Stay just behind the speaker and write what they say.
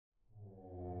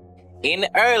In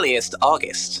earliest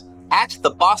August, at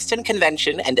the Boston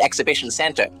Convention and Exhibition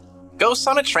Center, Ghosts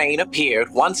on a Train appeared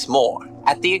once more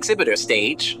at the exhibitor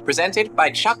stage, presented by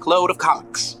Chuck Load of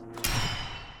Comics.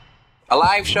 A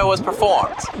live show was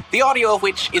performed, the audio of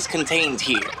which is contained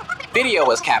here. Video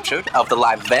was captured of the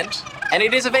live event, and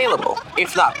it is available,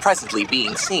 if not presently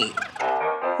being seen.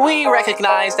 We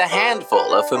recognized a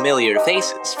handful of familiar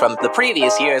faces from the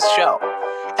previous year's show,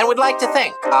 and would like to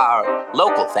thank our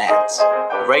local fans.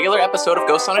 A regular episode of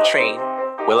Ghosts on a Train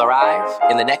will arrive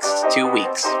in the next 2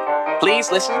 weeks. Please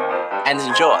listen and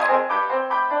enjoy.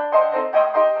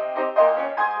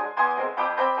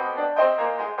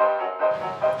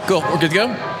 Cool, we're good to go?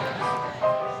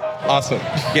 Awesome.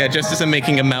 Yeah, just as I'm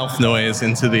making a mouth noise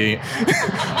into the...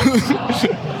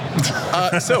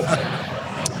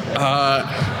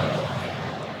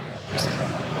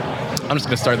 I'm just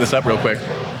going to start this up real quick.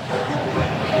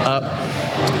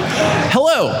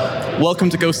 Hello! Welcome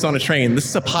to Ghosts on a Train. This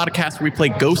is a podcast where we play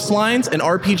Ghost Lines, an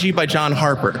RPG by John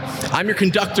Harper. I'm your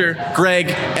conductor,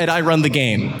 Greg, and I run the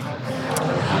game.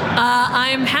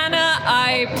 I'm Hannah.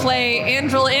 I play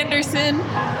Andrel Anderson,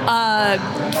 a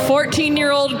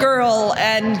 14-year-old girl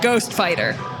and ghost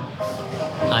fighter.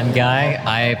 I'm Guy.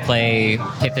 I play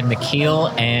Pippin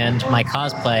McKeel, and my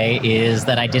cosplay is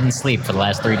that I didn't sleep for the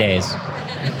last 3 days.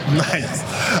 Nice.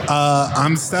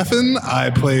 I'm Stefan. I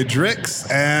play Drix,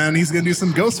 and he's going to do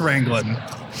some ghost wrangling.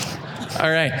 All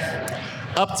right.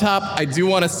 Up top, I do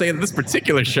want to say that this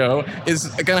particular show is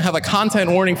going to have a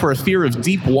content warning for a fear of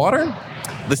deep water.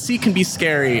 The sea can be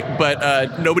scary,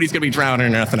 but nobody's going to be drowning or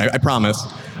nothing, I promise.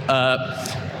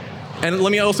 And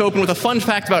let me also open with a fun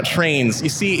fact about trains. You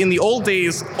see, in the old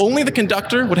days, only the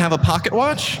conductor would have a pocket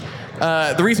watch.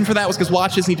 The reason for that was because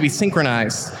watches need to be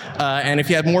synchronized. And if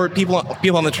you had more people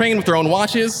on the train with their own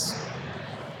watches,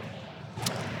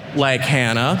 like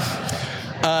Hannah,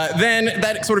 then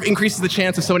that sort of increases the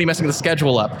chance of somebody messing the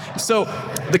schedule up. So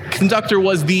the conductor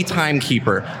was the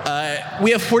timekeeper.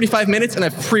 We have 45 minutes, and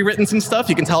I've pre-written some stuff.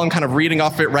 You can tell I'm kind of reading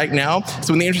off it right now.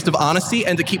 So in the interest of honesty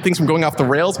and to keep things from going off the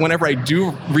rails, whenever I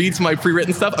do read some of my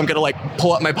pre-written stuff, I'm going to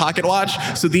pull up my pocket watch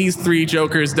so these three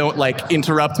jokers don't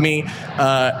interrupt me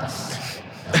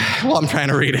while I'm trying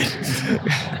to read it.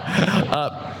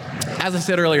 As I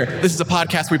said earlier, this is a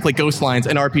podcast where we play Ghost Lines,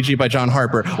 an RPG by John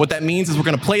Harper. What that means is we're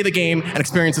going to play the game and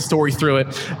experience the story through it.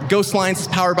 Ghost Lines is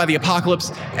powered by the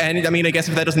apocalypse, and I guess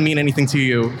if that doesn't mean anything to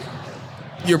you,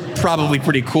 you're probably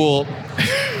pretty cool.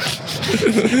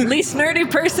 Least nerdy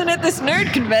person at this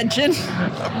nerd convention.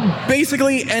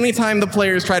 Basically, anytime the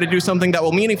players try to do something that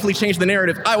will meaningfully change the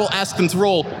narrative, I will ask them to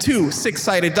roll 2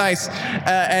 6-sided dice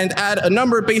and add a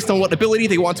number based on what ability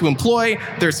they want to employ.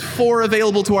 There's 4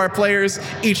 available to our players.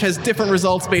 Each has different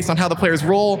results based on how the players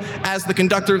roll. As the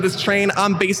conductor of this train,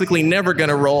 I'm basically never going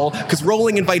to roll, because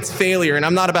rolling invites failure, and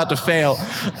I'm not about to fail.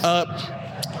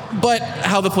 But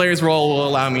how the players roll will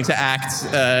allow me to act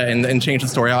and change the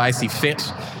story how I see fit.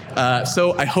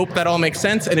 So I hope that all makes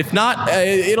sense, and if not,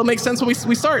 it'll make sense when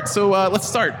we start. So let's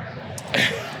start.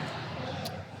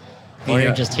 Or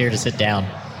you're just here to sit down.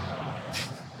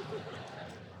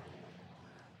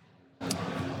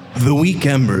 The weak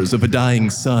embers of a dying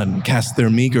sun cast their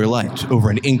meager light over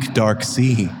an ink-dark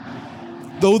sea.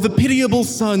 Though the pitiable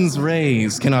sun's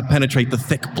rays cannot penetrate the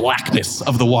thick blackness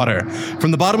of the water,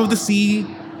 from the bottom of the sea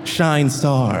shine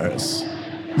stars.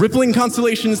 Rippling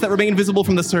constellations that remain visible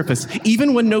from the surface,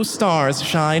 even when no stars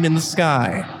shine in the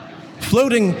sky.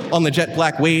 Floating on the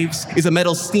jet-black waves is a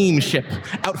metal steamship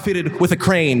outfitted with a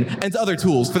crane and other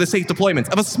tools for the safe deployment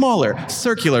of a smaller,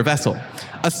 circular vessel.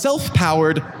 A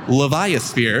self-powered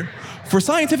Leviasphere for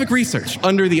scientific research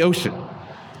under the ocean.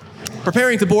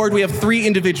 Preparing to board, we have 3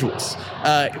 individuals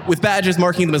with badges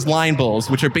marking them as line bulls,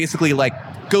 which are basically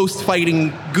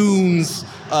ghost-fighting goons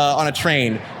on a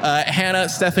train. Hannah,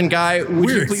 Stefan, Guy, would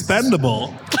you please...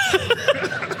 expendable.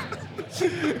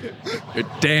 You're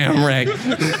damn right.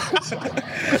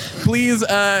 Please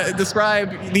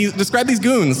describe these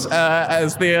goons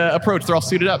as they approach. They're all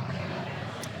suited up.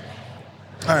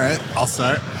 All right, I'll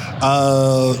start.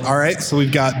 All right, so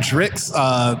we've got Drix,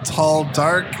 tall,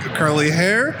 dark, curly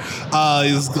hair.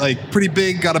 He's pretty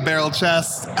big, got a barrel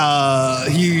chest.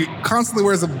 He constantly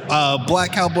wears a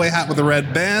black cowboy hat with a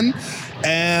red band.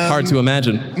 And hard to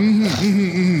imagine.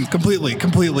 Completely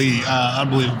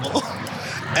unbelievable.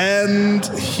 And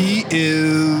he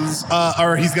is,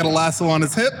 he's got a lasso on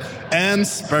his hip and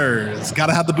spurs.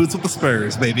 Gotta have the boots with the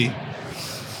spurs, baby.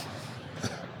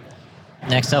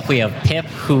 Next up, we have Pip,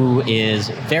 who is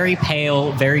very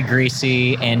pale, very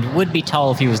greasy, and would be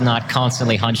tall if he was not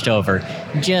constantly hunched over.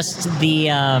 Just the,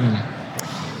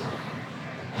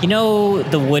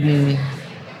 the wooden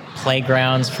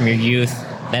playgrounds from your youth?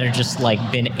 that are just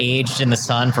like been aged in the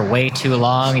sun for way too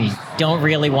long, and you don't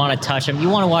really want to touch them. You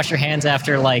want to wash your hands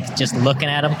after like just looking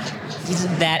at them.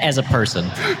 That as a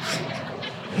person.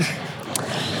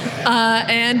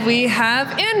 And we have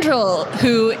Andrel,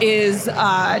 who is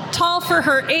tall for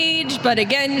her age, but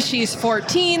again, she's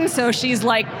 14, so she's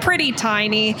like pretty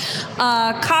tiny.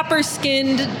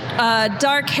 Copper-skinned,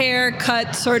 dark hair,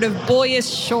 cut sort of boyish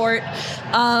short.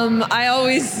 My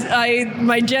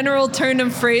general turn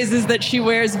of phrase is that she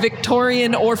wears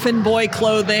Victorian orphan boy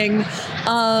clothing,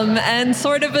 and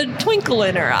sort of a twinkle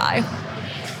in her eye.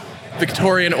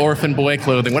 Victorian orphan boy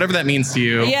clothing, whatever that means to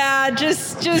you. Yeah,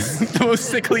 just The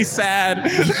most sickly sad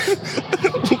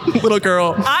little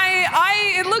girl.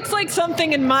 it looks like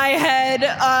something in my head.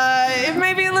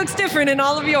 Maybe it looks different in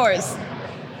all of yours.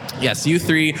 Yes, you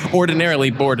three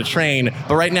ordinarily board a train,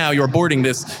 but right now you're boarding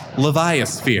this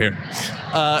Leviasphere.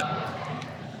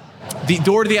 The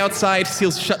door to the outside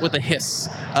seals shut with a hiss,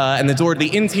 and the door to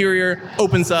the interior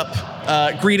opens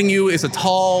up. Greeting you is a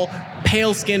tall,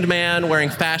 pale-skinned man wearing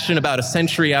fashion about a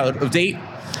century out of date.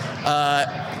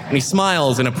 And he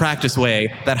smiles in a practiced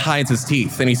way that hides his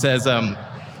teeth, and he says,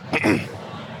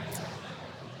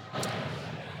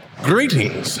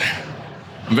 Greetings.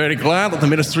 I'm very glad that the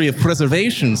Ministry of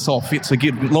Preservation saw fit to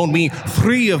loan me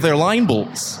 3 of their line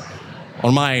bolts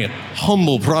on my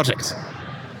humble project.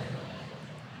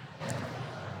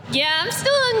 Yeah, I'm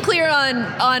still unclear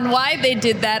on why they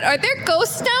did that. Are there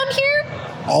ghosts down here?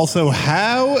 Also,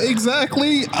 how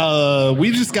exactly?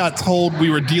 We just got told we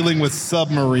were dealing with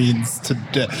submarines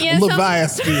today. Yeah,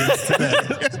 Leviaspheres today.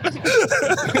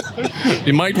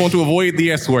 You might want to avoid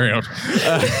the S word.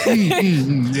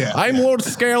 Yeah. I'm Lord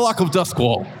Scarelock of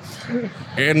Duskwall,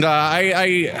 and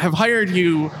I have hired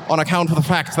you on account of the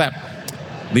fact that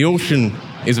the ocean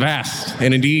is vast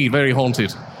and indeed very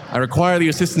haunted. I require the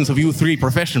assistance of you 3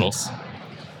 professionals.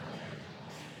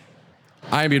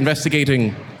 I am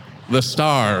investigating the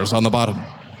stars on the bottom.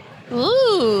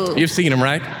 Ooh. You've seen them,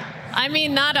 right? I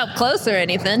mean, not up close or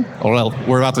anything. Oh, well,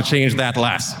 we're about to change that,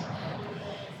 lass.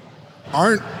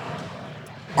 Aren't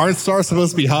stars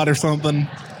supposed to be hot or something?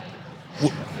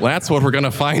 Well, that's what we're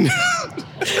gonna find.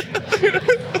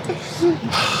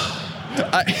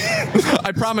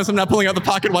 I promise I'm not pulling out the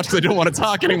pocket watch because I don't want to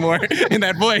talk anymore in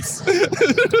that voice.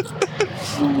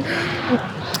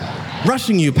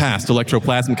 Rushing you past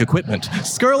electroplasmic equipment,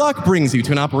 Skurlock brings you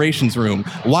to an operations room,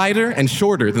 wider and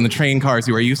shorter than the train cars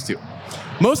you are used to.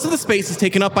 Most of the space is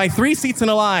taken up by 3 seats in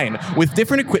a line, with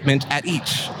different equipment at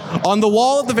each. On the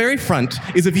wall at the very front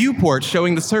is a viewport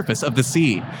showing the surface of the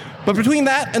sea. But between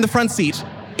that and the front seat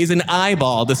is an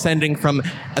eyeball descending from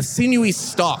a sinewy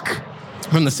stalk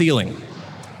from the ceiling.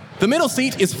 The middle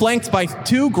seat is flanked by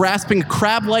 2 grasping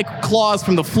crab-like claws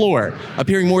from the floor,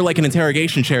 appearing more like an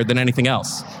interrogation chair than anything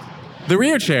else. The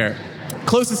rear chair,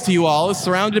 closest to you all, is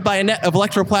surrounded by a net of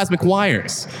electroplasmic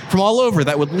wires from all over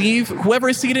that would leave whoever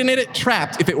is seated in it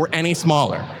trapped if it were any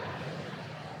smaller.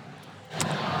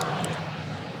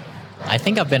 I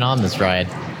think I've been on this ride.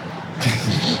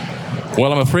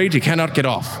 Well, I'm afraid you cannot get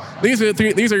off. These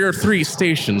are your 3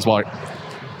 stations while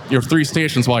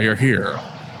you're here.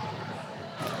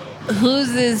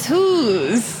 Whose is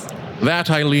whose? That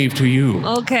I leave to you.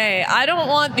 Okay, I don't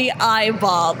want the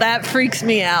eyeball. That freaks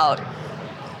me out.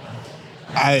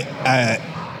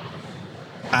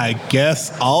 I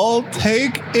guess I'll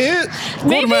take it.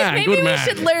 Maybe we man.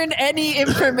 should learn any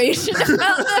information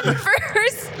about them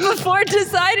first before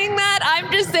deciding that.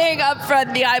 I'm just saying up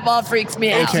front, the eyeball freaks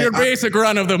me out. It's your basic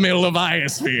run-of-the-mill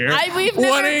Leviasphere. We've never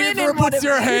One been either in one puts of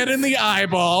your these. head in the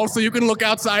eyeball so you can look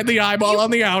outside the eyeball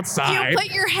on the You outside.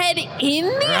 put your head in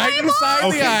the Right eyeball? inside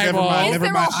Okay, the never eyeball. mind, Is never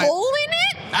there mind. a hole in it?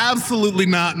 Absolutely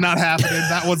not happening.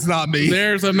 That was not me.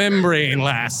 There's a membrane,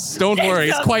 lass. Don't worry,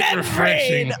 it's There's a quite membrane.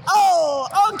 refreshing. Oh,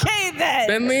 okay then.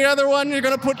 Then the other one, you're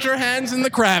gonna put your hands in the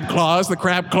crab claws. The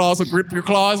crab claws will grip your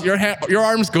claws. Your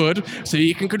arm's good, so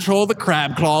you can control the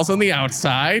crab claws on the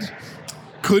outside.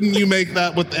 Couldn't you make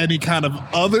that with any kind of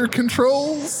other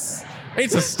controls?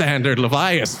 It's a standard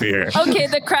Leviasphere. Okay,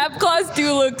 the crab claws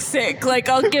do look sick. Like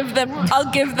I'll give them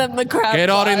the crab Get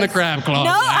claws. on in the crab claws.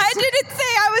 No, lass. I didn't say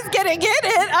I was getting in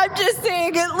it. I'm just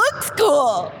saying it looks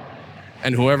cool.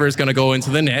 And whoever's gonna go into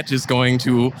the net is going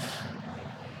to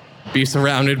be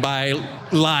surrounded by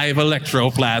live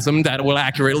electroplasm that will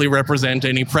accurately represent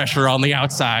any pressure on the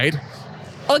outside.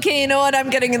 Okay, you know what? I'm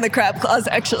getting in the crab claws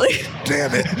actually.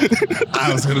 Damn it.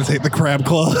 I was going to take the crab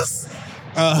claws.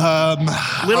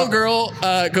 Little girl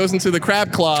goes into the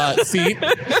crab claw seat,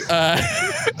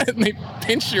 and they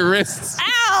pinch your wrists.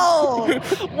 Ow!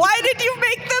 Why did you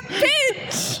make the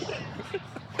pinch?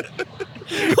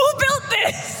 Who built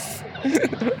this?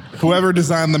 Whoever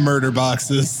designed the murder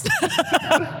boxes.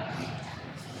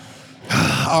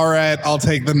 All right, I'll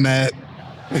take the net.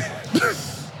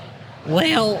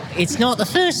 Well, it's not the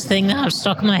first thing that I've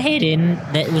stuck my head in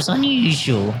that was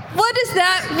unusual. What does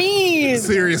that mean?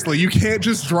 Seriously, you can't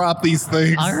just drop these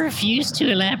things. I refuse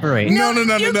to elaborate. No.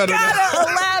 You gotta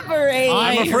elaborate.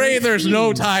 I'm afraid there's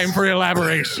no time for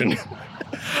elaboration.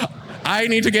 I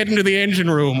need to get into the engine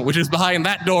room, which is behind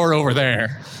that door over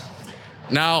there.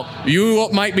 Now, you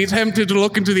might be tempted to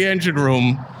look into the engine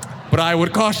room, but I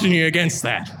would caution you against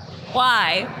that.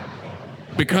 Why?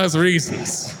 Because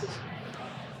reasons.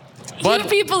 You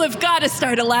people have got to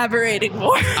start elaborating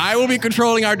more. I will be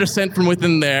controlling our descent from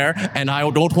within there, and I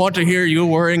don't want to hear you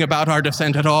worrying about our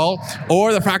descent at all,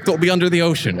 or the fact that we'll be under the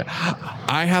ocean.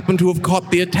 I happen to have caught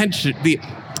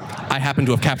I happen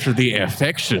to have captured the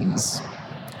affections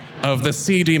of the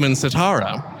sea demon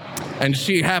Satara, and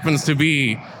she happens to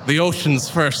be the ocean's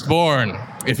firstborn,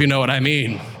 if you know what I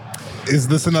mean. Is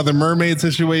this another mermaid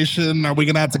situation? Are we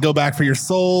going to have to go back for your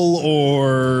soul,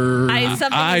 or...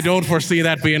 I don't foresee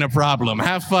that being a problem.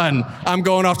 Have fun. I'm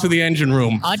going off to the engine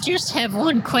room. I just have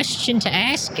one question to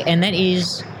ask, and that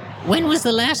is, when was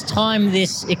the last time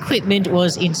this equipment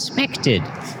was inspected?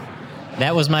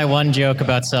 That was my one joke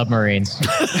about submarines.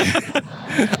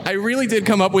 I really did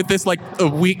come up with this like a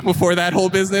week before that whole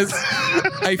business.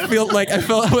 I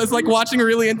was like watching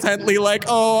really intently, like,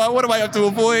 oh, what do I have to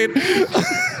avoid?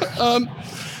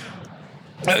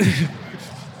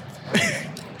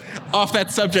 Off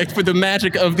that subject for the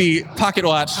magic of the pocket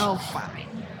watch. Oh, fine.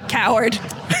 Coward.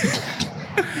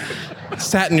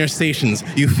 Sat in your stations,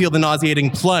 you feel the nauseating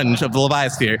plunge of the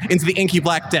Leviathan into the inky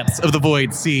black depths of the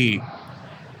void sea.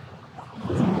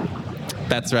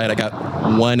 That's right, I got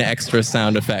one extra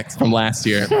sound effect from last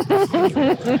year.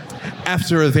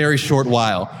 After a very short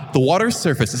while, the water's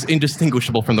surface is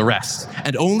indistinguishable from the rest,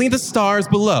 and only the stars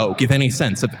below give any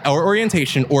sense of our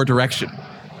orientation or direction.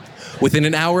 Within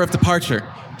an hour of departure,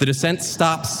 the descent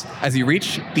stops as you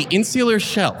reach the insular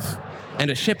shelf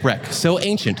and a shipwreck so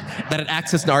ancient that it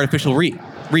acts as an artificial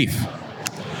reef.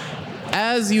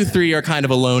 As you three are kind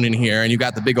of alone in here and you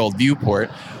got the big old viewport,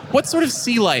 what sort of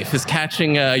sea life is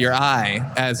catching your eye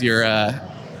as you're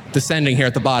descending here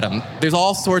at the bottom? There's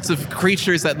all sorts of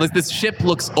creatures this ship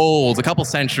looks old, a couple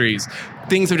centuries.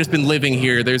 Things have just been living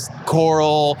here. There's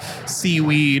coral,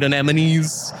 seaweed,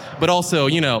 anemones, but also,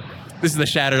 this is the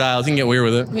Shattered Isles. You can get weird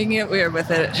with it. We can get weird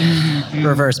with it.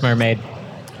 Reverse mermaid.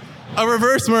 A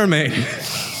reverse mermaid.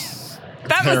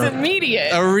 That was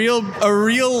immediate. A real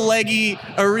leggy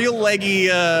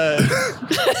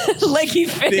Leggy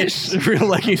fish. A real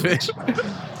leggy fish.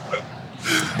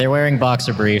 They're wearing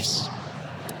boxer briefs.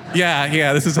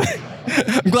 Yeah, this is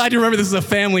I'm glad you remember this is a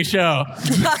family show.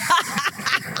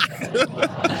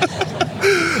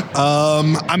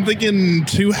 I'm thinking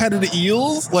two-headed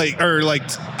eels,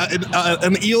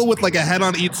 an eel with like a head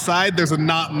on each side. There's a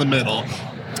knot in the middle.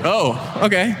 Oh,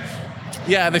 okay.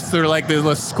 Yeah, they're sort of like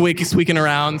they're squeaking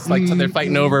around. It's like they're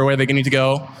fighting over where they need to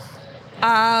go.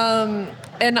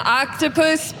 An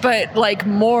octopus, but like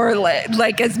more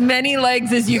like as many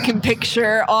legs as you can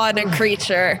picture on a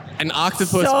creature. An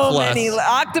octopus so plus. many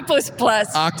octopus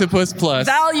plus. Octopus plus.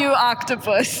 Value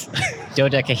octopus.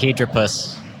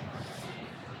 Dodecahedropus.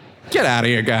 Get out of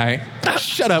here, guy.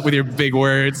 Shut up with your big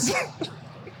words.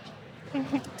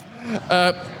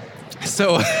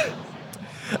 So,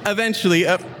 eventually,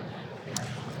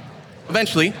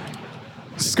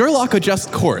 Skurlock adjusts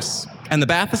course, and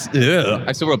the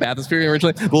I still wrote bathysphere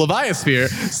originally. The Leviathan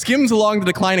skims along the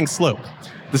declining slope.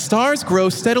 The stars grow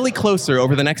steadily closer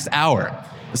over the next hour.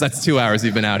 So that's 2 hours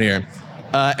you've been out here.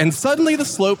 And suddenly the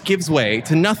slope gives way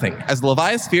to nothing as the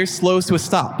Leviathan slows to a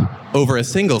stop over a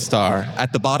single star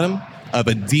at the bottom of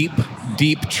a deep,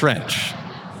 deep trench.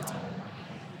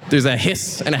 There's a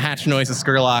hiss and a hatch noise as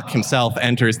Skurlock himself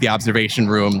enters the observation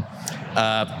room.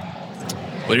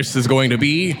 This is going to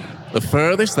be the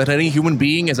furthest that any human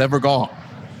being has ever gone.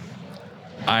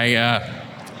 I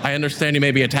understand you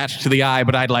may be attached to the eye,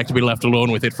 but I'd like to be left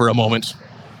alone with it for a moment.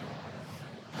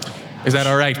 Is that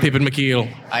all right, Pippin McKeel?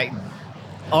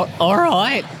 All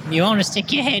right. You want to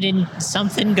stick your head in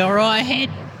something? Go right ahead.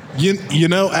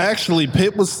 Actually,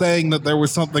 Pip was saying that there was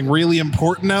something really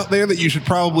important out there that you should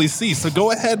probably see. So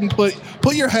go ahead and put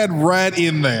your head right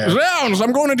in there. Zounds,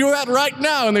 I'm going to do that right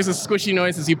now. And there's a squishy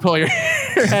noise as you pull your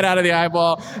head out of the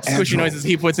eyeball. Squishy noise as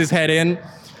he puts his head in.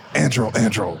 Andrew.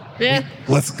 Yeah.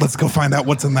 Let's go find out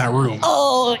what's in that room.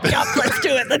 Oh, yep, let's do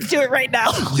it. Let's do it right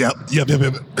now. Yep.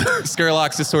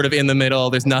 Skurlock's just sort of in the middle.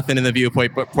 There's nothing in the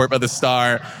viewport but the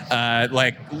star.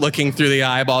 Looking through the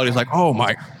eyeball, he's like, oh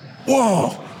my,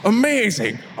 whoa.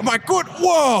 amazing. I'm like, good,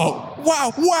 whoa,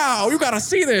 wow, you gotta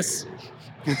see this.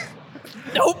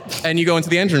 Nope. And you go into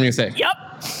the engine room, you say, Yep.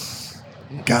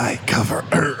 Guy,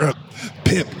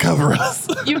 Pip, cover us.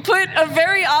 You put a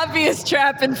very obvious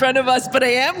trap in front of us, but I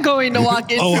am going to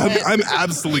walk into it. I'm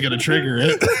absolutely going to trigger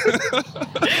it.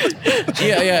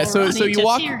 yeah. So you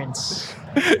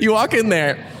walk in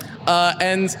there,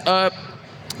 and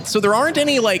so there aren't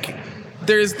any like,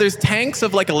 there's tanks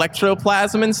of like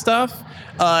electroplasm and stuff,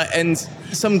 and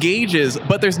some gauges,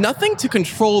 but there's nothing to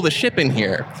control the ship in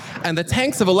here. And the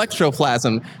tanks of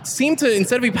electroplasm seem to,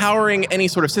 instead of be powering any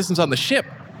sort of systems on the ship,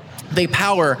 they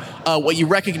power what you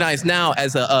recognize now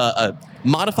as a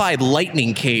modified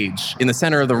lightning cage in the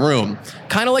center of the room.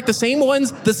 Kind of like the same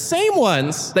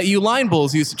ones that you line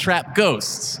bulls use to trap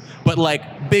ghosts, but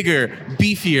like bigger,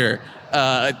 beefier,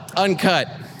 uncut.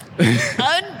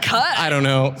 Uncut? I don't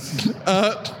know.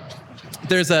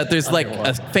 There's like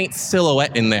a faint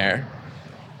silhouette in there.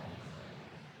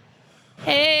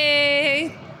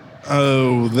 Hey.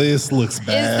 Oh, this looks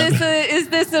bad. Is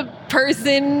this a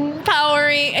person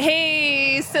powering?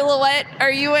 Hey, silhouette,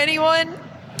 are you anyone?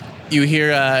 You hear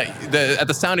at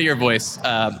the sound of your voice,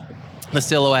 the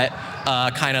silhouette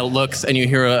kind of looks, and you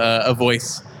hear a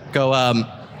voice go.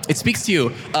 It speaks to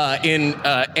you in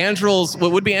Andrel's,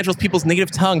 what would be Andrel's people's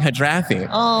native tongue, Hadrathi.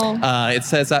 Oh. It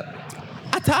says,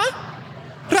 "Ata,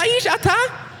 Raish Ata."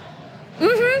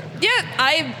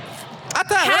 Yeah,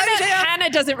 Hannah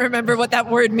doesn't remember what that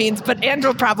word means, but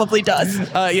Andrew probably does.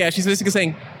 Yeah, she's basically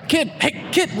saying, "Hey,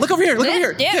 kid, look over here, look over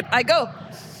here." Yeah, Kid. I go.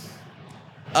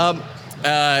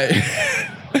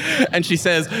 And she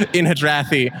says in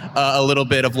Hadrathi a little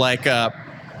bit of like, I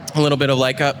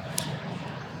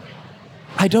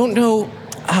don't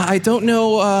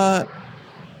know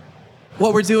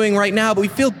what we're doing right now, but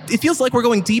it feels like we're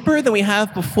going deeper than we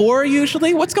have before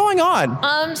usually. What's going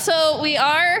on? So we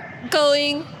are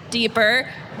going deeper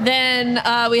than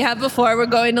we have before. We're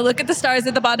going to look at the stars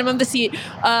at the bottom of the seat.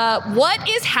 What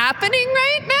is happening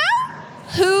right now?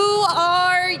 Who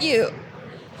are you?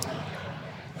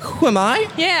 Who am I?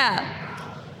 Yeah.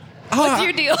 What's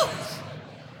your deal?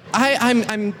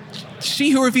 I'm she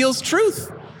who reveals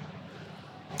truth.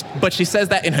 But she says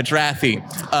that in Hadrathi.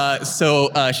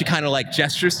 So she kind of like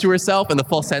gestures to herself, and the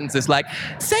full sentence is like,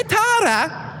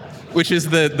 Setara, which is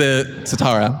the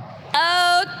Setara.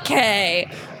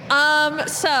 Okay.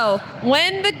 So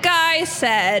when the guy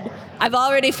said, I've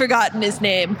already forgotten his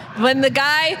name, when the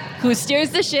guy who steers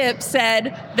the ship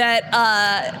said that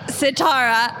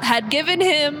Sitara had given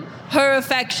him her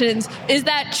affections, is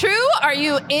that true? Are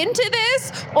you into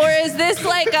this? Or is this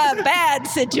like a bad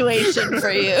situation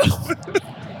for you?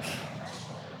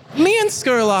 Me and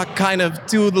Skurlock kind of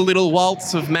do the little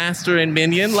waltz of master and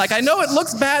minion. Like, I know it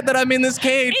looks bad that I'm in this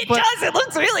cage, It but does. It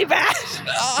looks really bad.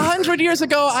 100 years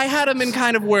ago, I had him in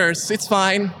kind of worse. It's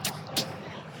fine.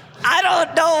 I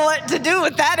don't know what to do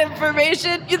with that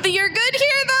information. You're good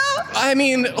here, though? I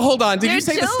mean, hold on. Did You're you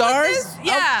say the chill with stars? this?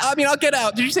 Yeah. I'll get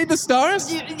out. Did you say the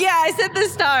stars? Yeah, I said the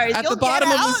stars. At You'll the bottom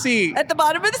get of the out sea. At the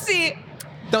bottom of the sea.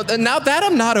 No, now that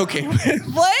I'm not okay with.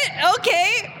 What?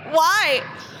 Okay. Why?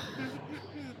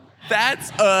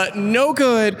 That's no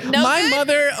good. No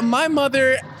good? My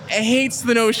mother hates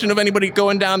the notion of anybody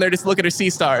going down there just to look at her sea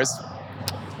stars.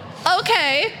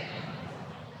 Okay.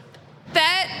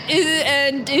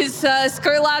 Is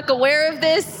Skurlock aware of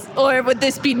this, or would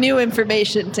this be new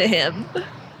information to him?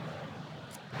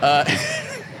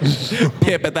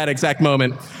 Pip, at that exact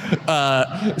moment,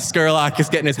 Skurlock is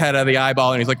getting his head out of the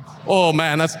eyeball, and he's like, "Oh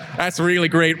man, that's really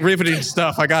great, riveting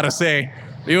stuff. I gotta say,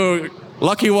 you're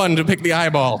lucky one to pick the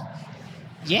eyeball."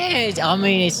 Yeah, I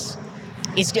mean, it's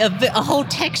a whole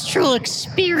textural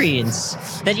experience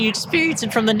that you experience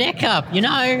it from the neck up. You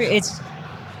know, it's.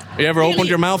 You ever Really? opened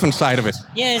your mouth inside of it?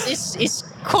 Yeah, it's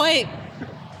quite.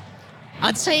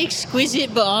 I'd say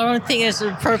exquisite, but I don't think that's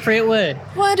an appropriate word.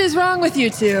 What is wrong with you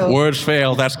two? Words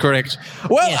fail. That's correct.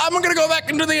 Well, Yeah. I'm gonna go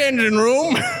back into the engine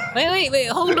room. Wait,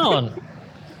 hold on.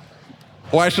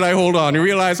 Why should I hold on? You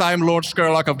realize I am Lord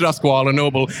Skurlock of Duskwall, a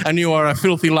noble, and you are a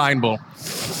filthy line bull.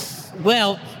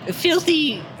 Well,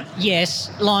 filthy,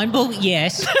 yes. Line bull,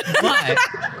 yes. But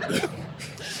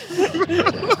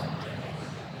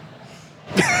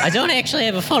I don't actually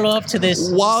have a follow-up to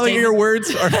this. While statement. your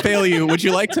words fail you, would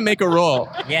you like to make a roll?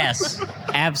 Yes,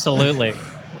 absolutely.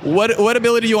 What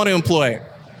ability do you want to employ?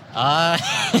 Yeah,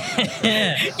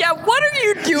 what are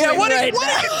you doing What right are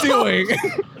now? you doing?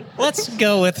 Let's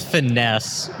go with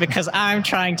finesse, because I'm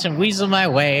trying to weasel my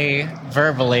way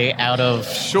verbally out of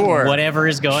whatever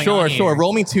is going on here. Sure.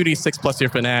 Roll me 2d6 plus your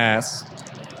finesse.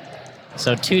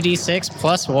 So 2d6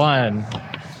 plus 1.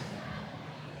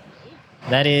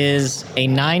 That is a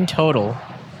 9 total.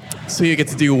 So you get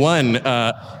to do one,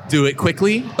 do it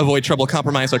quickly, avoid trouble,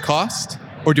 compromise, or cost,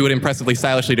 or do it impressively,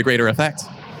 stylishly to greater effect.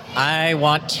 I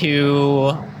want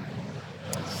to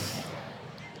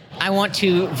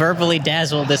verbally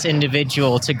dazzle this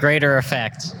individual to greater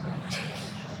effect.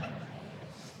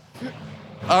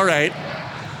 All right.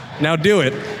 Now do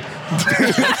it.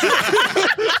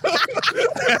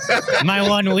 My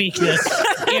one weakness,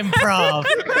 improv.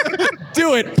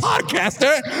 Do it,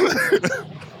 podcaster!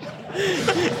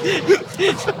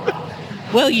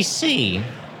 Well, you see,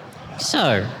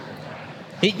 so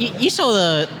you saw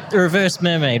the reverse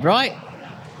mermaid, right?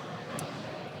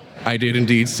 I did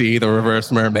indeed see the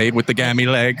reverse mermaid with the gammy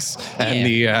legs and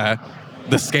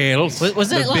the scales. Was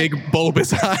that the like, big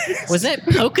bulbous eyes? Was that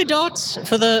polka dots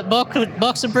for the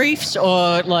boxer briefs,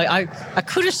 or like I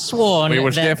could have sworn It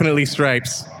was that, definitely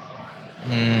stripes.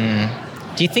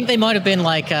 Do you think they might have been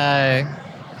like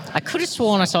I could have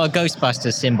sworn I saw a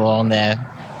Ghostbusters symbol on there.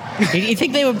 Do you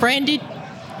think they were branded?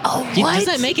 Oh, Does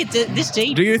that make it this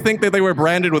deep? Do you think that they were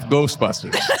branded with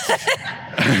Ghostbusters?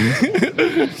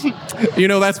 You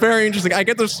know, that's very interesting. I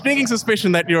get the sneaking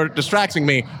suspicion that you're distracting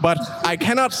me, but I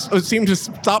cannot seem to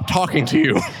stop talking to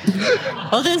you.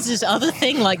 Oh, there's this other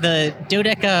thing, like the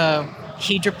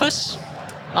dodecahedropus.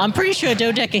 I'm pretty sure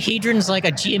dodecahedron's like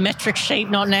a geometric shape,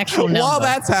 not an actual number. While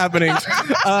that's happening,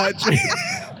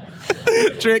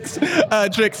 Trix,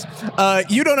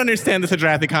 you don't understand this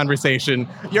Hadrathi conversation.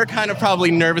 You're kind of probably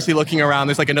nervously looking around.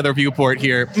 There's like another viewport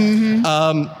here.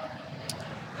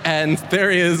 And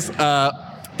there is the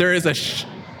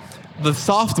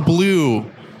soft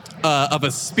blue of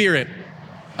a spirit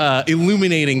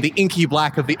illuminating the inky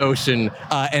black of the ocean,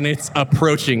 and it's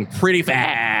approaching pretty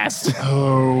fast.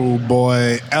 Oh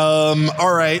boy.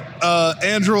 All right.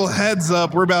 Andrew, heads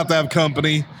up. We're about to have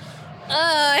company.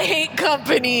 I hate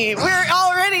company. We're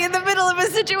already in the middle of a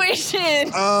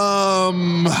situation.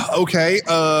 Okay.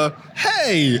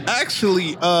 Hey,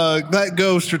 actually, that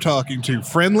ghost you're talking to,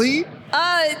 friendly?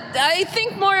 I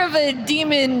think more of a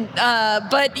demon,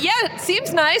 but yeah,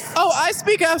 seems nice. Oh, I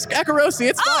speak Akarosi.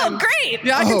 It's fine. Oh, great.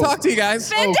 Yeah, I can talk to you guys.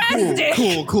 Fantastic.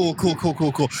 Cool.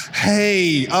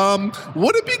 Hey,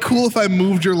 would it be cool if I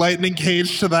moved your lightning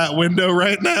cage to that window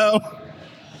right now?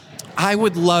 I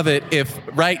would love it if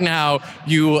right now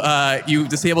you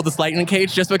disable this lightning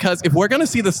cage, just because if we're going to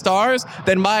see the stars,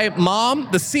 then my mom,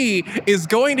 the sea, is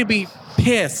going to be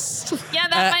pissed. Yeah,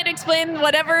 that might explain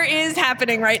whatever is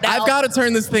happening right now. I've got to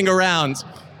turn this thing around.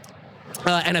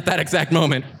 And at that exact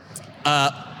moment,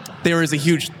 there is a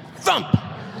huge thump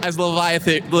as the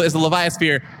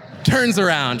Leviathan turns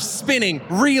around, spinning,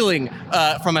 reeling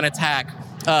from an attack.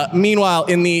 Meanwhile,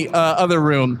 in the other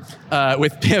room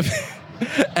with Pip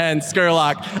and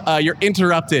Skurlock, you're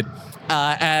interrupted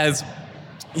as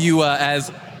you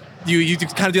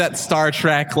kind of do that Star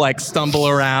Trek like stumble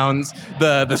around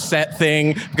the set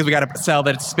thing because we got to sell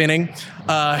that it's spinning.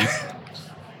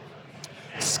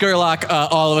 Skurlock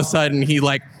all of a sudden he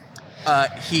looks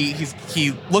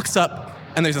up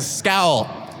and there's a scowl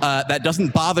that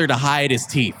doesn't bother to hide his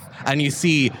teeth, and you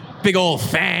see big old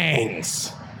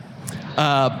fangs,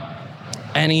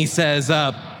 and he says,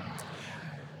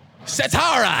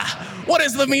 Satara, what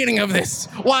is the meaning of this?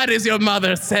 Why does your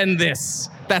mother send this?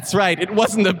 That's right, it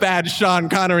wasn't a bad Sean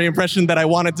Connery impression that I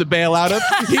wanted to bail out of.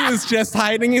 He was just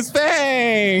hiding his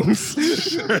fangs.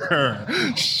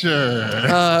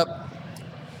 Sure.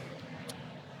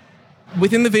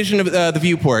 Within the vision of the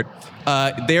viewport,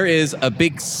 there is a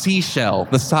big seashell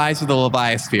the size of the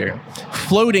Leviathan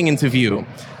floating into view.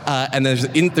 And there's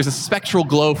a spectral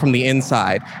glow from the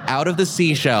inside. Out of the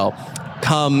seashell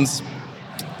comes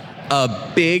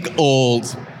a big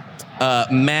old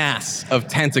mass of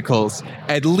tentacles,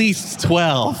 at least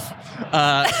 12,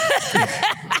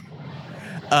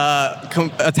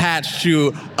 attached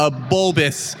to a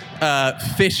bulbous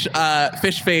fish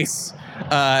face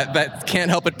that can't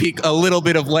help but peek a little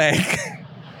bit of leg.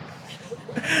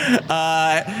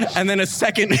 And then a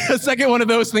second one of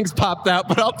those things popped out,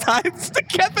 but all tied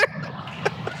together.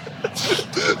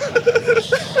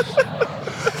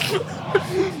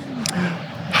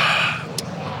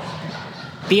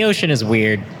 The ocean is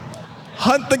weird.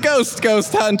 Hunt the ghost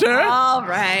hunter. All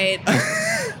right.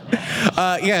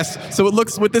 Yes, so it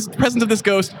looks, with this presence of this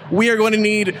ghost, we are going to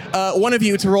need one of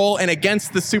you to roll an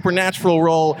against the supernatural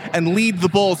roll and lead the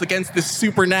bulls against this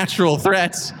supernatural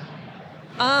threat.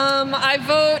 I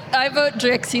vote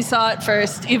Drix. He saw it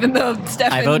first, even though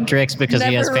Stefan. I vote Drix because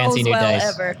he has never fancy rolls new well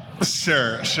dice.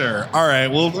 Ever. Sure. All right,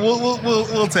 we'll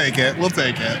take it. All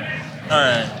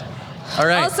right. All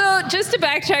right. Also, just to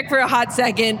backtrack for a hot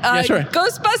second, sure.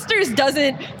 Ghostbusters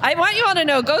doesn't. I want you all to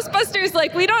know, Ghostbusters,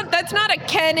 like that's not a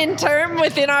canon term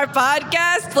within our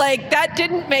podcast. Like that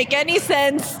didn't make any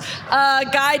sense.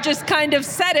 Guy just kind of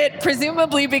said it,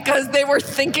 presumably because they were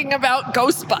thinking about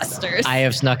Ghostbusters. I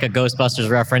have snuck a Ghostbusters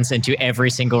reference into every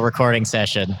single recording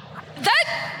session. That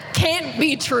can't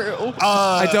be true.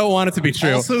 I don't want it to be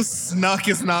true. Also, snuck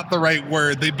is not the right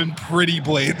word. They've been pretty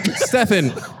blatant.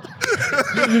 Stefan,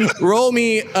 roll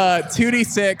me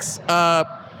 2d6. We're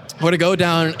going to go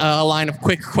down a line of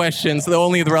quick questions,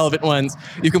 only the relevant ones.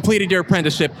 You completed your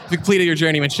apprenticeship. You completed your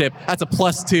journeymanship. That's a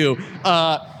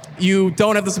 +2. You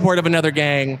don't have the support of another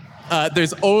gang.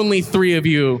 There's only 3 of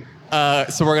you,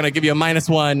 so we're going to give you a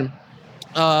 -1.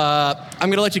 I'm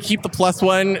gonna let you keep the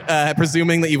 +1,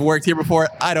 presuming that you've worked here before.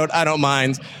 I don't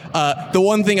mind. The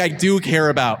one thing I do care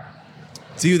about: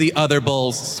 do the other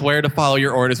bulls swear to follow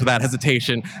your orders without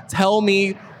hesitation?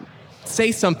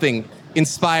 Say something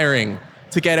inspiring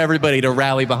to get everybody to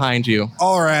rally behind you.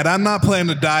 All right, I'm not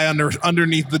planning to die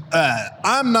underneath the.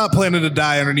 I'm not planning to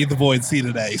die underneath the void sea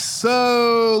today.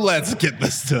 So let's get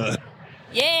this done.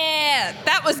 Yeah,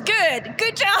 that was good.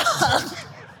 Good job.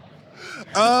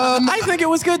 I think it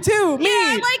was good too. Me,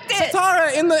 I liked it.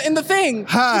 Satara in the thing.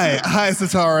 Hi,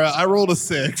 Satara. I rolled a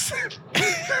 6. +1.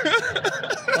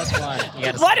 You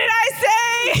gotta What did I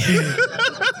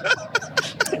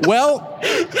say? Well,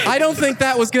 I don't think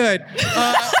that was good.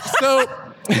 So.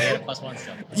 +1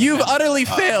 still. You've utterly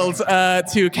failed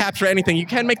to capture anything. You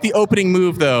can make the opening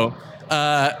move, though.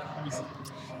 +1.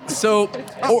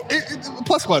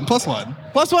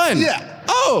 +1. Yeah.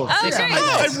 Oh. Okay.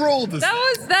 I rolled this. That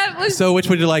was. So which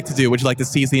would you like to do? Would you like to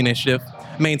seize the initiative,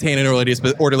 maintain an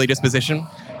orderly disposition,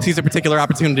 seize a particular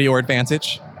opportunity or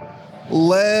advantage?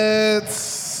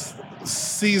 Let's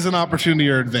seize an opportunity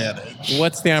or advantage.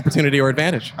 What's the opportunity or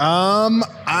advantage?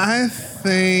 I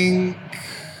think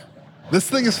this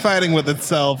thing is fighting with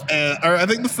itself, I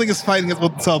think this thing is fighting with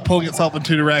itself, pulling itself in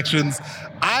 2 directions.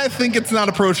 I think it's not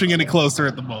approaching any closer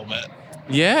at the moment.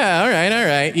 Yeah. All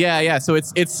right. Yeah. So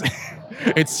it's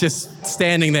it's just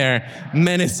standing there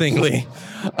menacingly.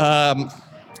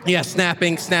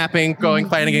 Snapping,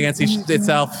 fighting against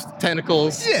itself.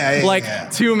 Tentacles. Yeah.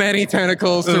 Too many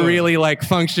tentacles to really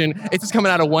function. It's just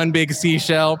coming out of one big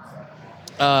seashell.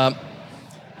 Skurlock,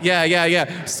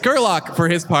 for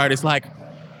his part, is like,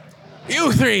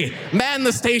 "You 3, man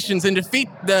the stations and defeat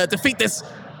this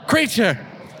creature."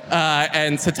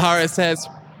 And Satara says,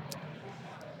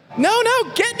 No,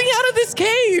 get me out of this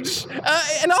cage,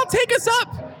 and I'll take us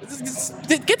up.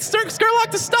 Get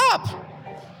Skurlock to stop.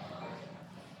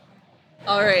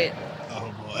 All right.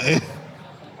 Oh boy.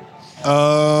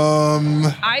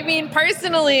 I mean,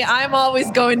 personally, I'm always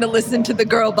going to listen to the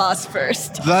girl boss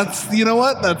first. You know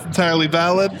what? That's entirely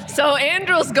valid. So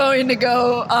Andrew's going to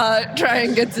go try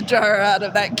and get Satara out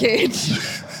of that cage.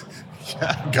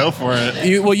 Yeah, go for it.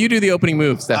 You do the opening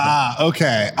move, Stefan.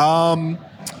 Okay.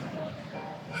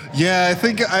 Yeah, I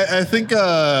think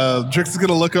Drix is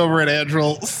gonna look over at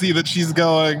Andrel, see that she's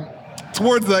going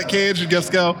towards that cage, and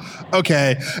just go,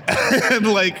 okay, and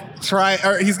try.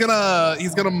 Or he's gonna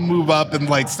move up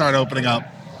and start opening up.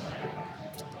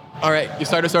 All right, you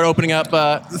start opening up.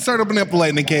 Start opening up the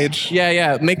lightning cage.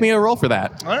 Yeah. Make me a roll for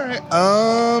that. All right.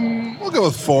 We'll go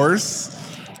with force.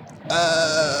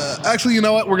 Actually, you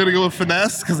know what? We're gonna go with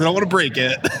finesse because I don't want to break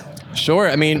it. Sure.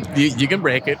 I mean, you can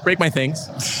break it. Break my things.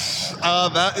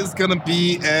 That is gonna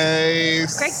be a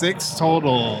 6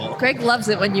 total. Greg loves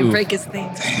it when you break his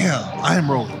things. Damn, I am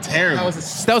rolling terrible. That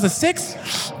was a 6?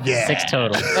 Yeah. 6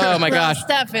 total. Oh my gosh.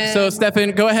 Stefan. So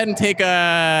Stefan, go ahead and take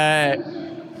a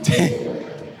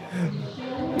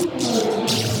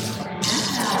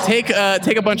take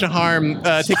a bunch of harm.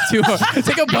 Take 2.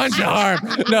 Take a bunch of harm.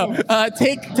 No.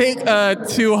 Take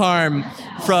 2 harm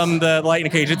from the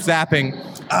lightning cage. It's zapping.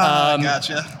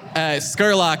 Gotcha.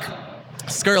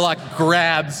 Skurlock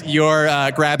grabs your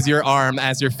arm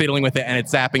as you're fiddling with it, and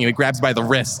it's zapping you. He grabs by the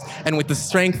wrist, and with the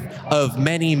strength of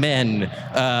many men,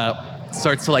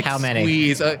 starts to How many?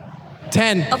 squeeze.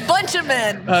 10. A bunch of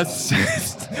men.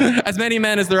 As many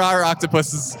men as there are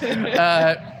octopuses.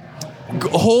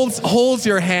 Holds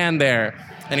your hand there,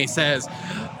 and he says,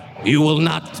 "You will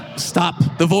not stop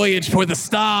the voyage for the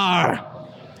star."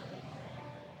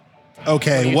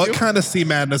 Okay, do what you do? kind of sea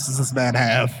madness does this man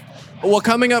have? Well,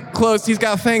 coming up close, he's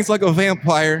got fangs like a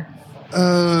vampire.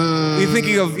 You think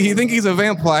he's a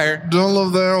vampire? Don't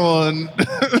love that one.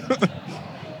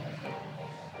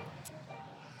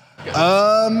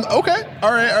 Okay.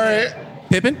 All right.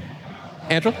 Pippin?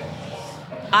 Andrew?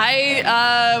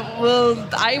 I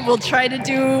will try to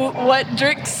do what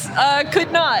Drix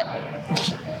could not.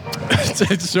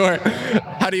 Sure.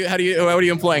 What are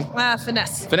you employing?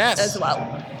 Finesse. Finesse. As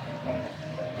well.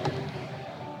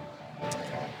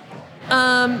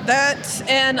 That's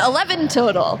an 11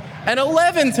 total. An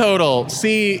 11 total.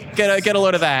 See, get a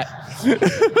load of that.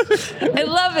 I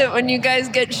love it when you guys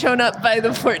get shown up by the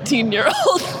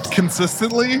 14-year-old.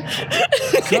 Consistently?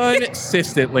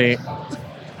 Consistently.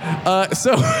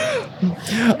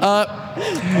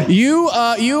 You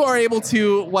are able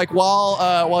to, like,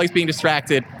 while he's being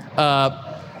distracted.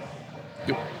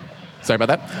 Sorry about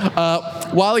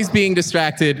that. While he's being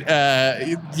distracted,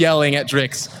 yelling at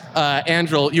Drix,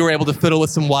 Andrel, you were able to fiddle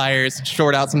with some wires,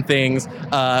 short out some things.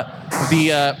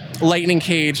 The lightning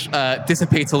cage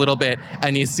dissipates a little bit,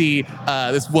 and you see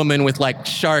this woman with like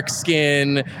shark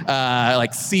skin,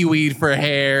 like seaweed for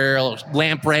hair, a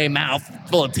lamprey mouth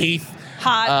full of teeth.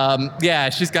 Hot. Yeah,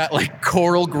 she's got like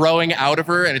coral growing out of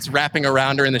her, and it's wrapping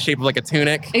around her in the shape of like a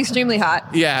tunic. Extremely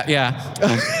hot. Yeah.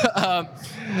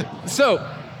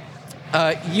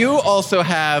 You also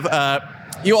have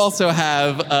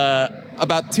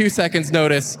about 2 seconds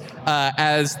notice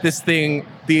as this thing,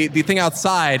 the thing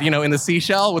outside, in the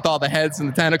seashell with all the heads and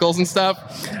the tentacles and stuff,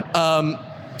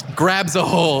 grabs a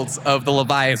hold of the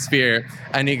Leviasphere,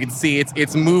 and you can see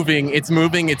it's moving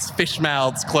its fish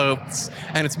mouths close,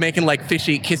 and it's making like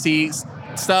fishy kissy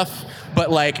stuff,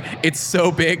 but like it's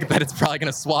so big that it's probably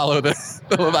gonna swallow the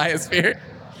Leviasphere.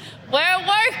 We're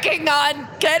working on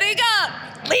getting up.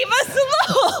 Leave us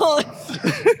alone.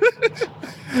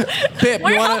 Pip,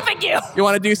 We're helping you. You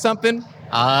want to do something?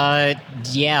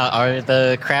 Yeah. Are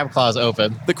the crab claws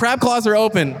open? The crab claws are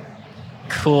open.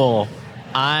 Cool.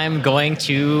 I'm going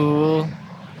to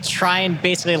try and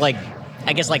basically,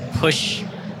 push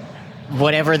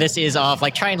whatever this is off.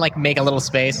 Like, try and, make a little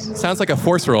space. Sounds like a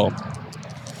force roll.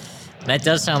 That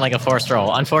does sound like a force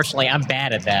roll. Unfortunately, I'm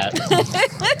bad at that.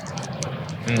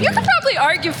 You could probably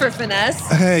argue for finesse.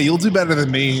 Hey, you'll do better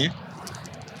than me.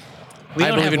 We I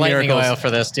don't believe have in lightning miracles. oil for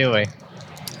this, do we?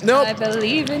 Nope. I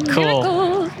believe in Cool.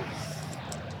 miracles.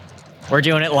 We're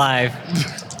doing it live.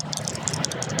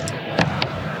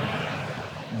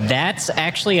 That's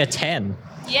actually a 10.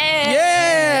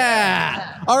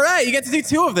 Yeah! All right, you get to do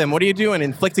 2 of them. What are you doing?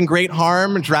 Inflicting great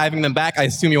harm, driving them back? I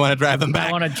assume you want to drive them back.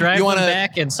 I want to drive them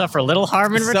back and suffer little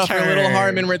harm in return. Suffer a little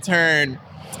harm in return.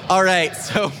 All right,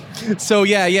 so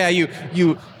yeah, you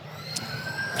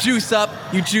juice up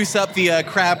the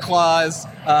crab claws.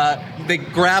 They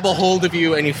grab a hold of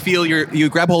you, and you feel your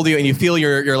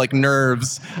like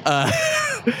nerves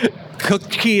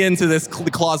key into the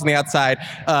claws on the outside.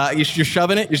 You're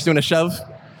shoving it. You're just doing a shove.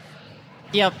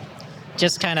 Yep.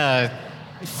 Just kind of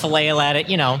flail at it.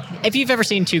 If you've ever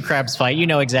seen 2 crabs fight, you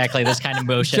know exactly this kind of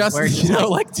motion. Just where it's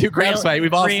like 2 crabs fight.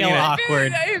 We've all seen it.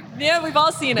 Awkward. Yeah, we've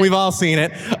all seen it. We've all seen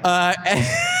it.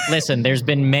 Listen, there's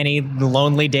been many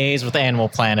lonely days with Animal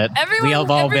Planet. We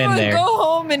have all been there. Go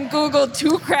home and Google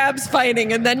 2 crabs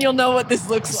fighting, and then you'll know what this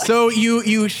looks like. So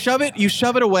you shove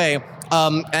it away.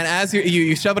 And as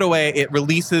you shove it away, it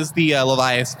releases the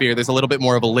Leviasphere. There's a little bit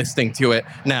more of a listing to it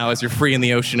now as you're free in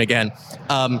the ocean again.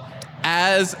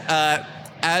 As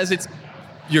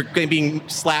you're being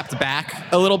slapped back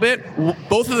a little bit,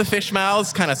 both of the fish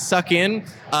mouths kind of suck in,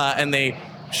 and they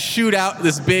shoot out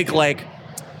this big, like,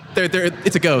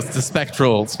 it's a ghost. It's a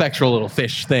spectral little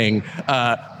fish thing,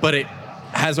 but it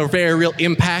has a very real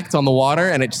impact on the water,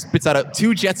 and it spits out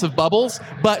 2 jets of bubbles.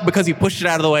 But because you pushed it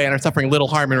out of the way and are suffering little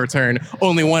harm in return,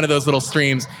 only one of those little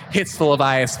streams hits the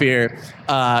Leviasphere,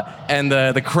 and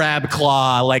the crab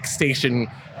claw station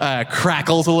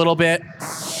crackles a little bit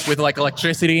with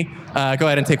electricity. Go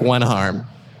ahead and take 1 harm.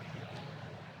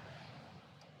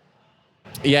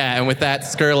 Yeah, and with that,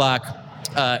 Skurlock,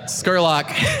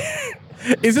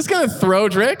 is this gonna throw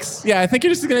Drix? Yeah, I think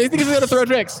he's gonna throw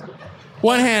Drix.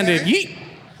 One-handed, yeet.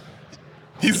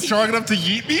 He's strong enough to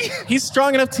yeet me? He's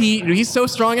strong enough to yeet. He's so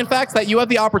strong, in fact, that you have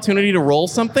the opportunity to roll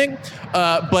something,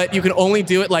 but you can only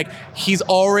do it he's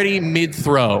already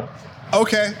mid-throw.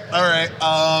 Okay, all right.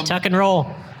 Tuck and roll.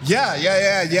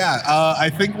 Yeah. I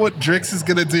think what Drix is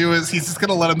going to do is he's just going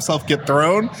to let himself get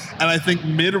thrown. And I think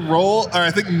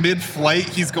mid-flight,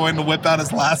 he's going to whip out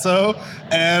his lasso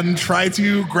and try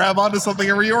to grab onto something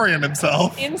and reorient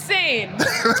himself. Insane.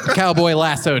 Cowboy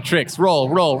lasso tricks.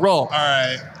 Roll. All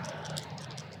right.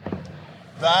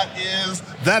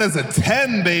 That is a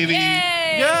 10, baby.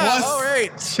 Yay! Yeah, Plus all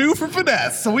right. 2 for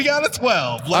finesse. So we got a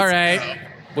 12. Let's All right. go.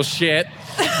 Well, shit.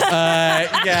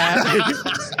 Yeah.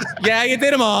 Yeah, you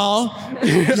did them all.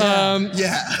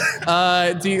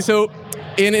 Yeah.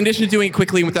 in addition to doing it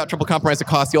quickly and without triple compromise of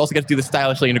cost, you also get to do this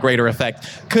stylishly in a greater effect.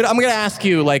 I'm going to ask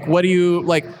you, like, what do you,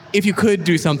 like, if you could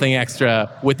do something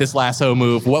extra with this lasso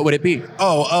move, what would it be?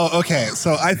 Okay.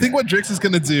 So I think what Drix is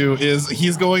going to do is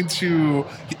he's going to,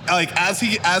 like, as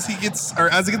he gets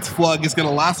flung, he's going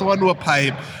to lasso onto a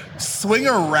pipe, swing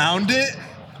around it,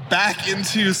 back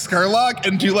into Skurlock,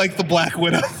 and do, like, the Black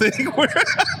Widow thing where...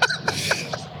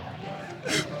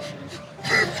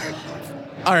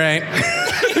 All right.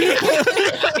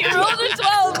 He rolled a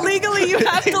 12. Legally, you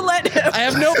have to let him. I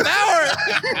have no power.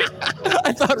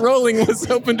 I thought rolling was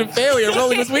open to failure.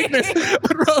 Rolling was weakness,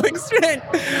 but rolling strength.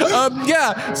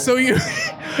 Yeah. So you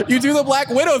do the Black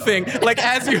Widow thing. Like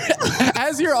as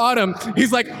you're on him,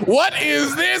 he's like, "What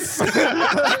is this?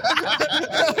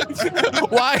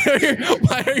 Why are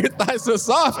your thighs so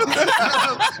soft?"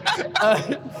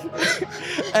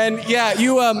 And yeah,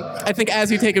 you. I think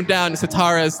as you take him down,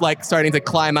 Satara's like starting to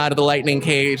climb out of the lightning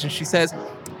cage, and she says,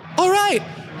 "All right,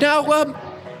 now,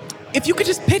 if you could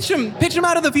just pitch him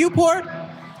out of the viewport."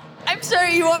 I'm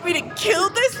sorry, you want me to kill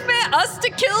this man? Us to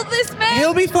kill this man?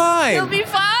 He'll be fine. He'll be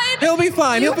fine? He'll be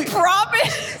fine. You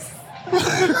promise?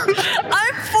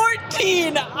 I'm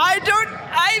 14. I've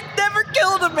never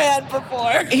killed a man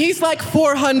before. He's like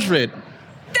 400.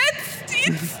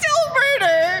 It's still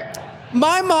murder.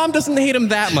 My mom doesn't hate him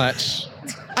that much.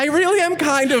 I really am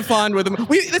kind of fond with him.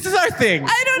 This is our thing.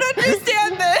 I don't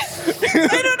understand this.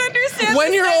 I don't understand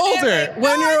When this you're older. dynamic.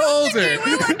 When No, you're I don't older. think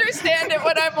you will understand it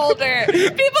when I'm older.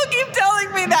 People keep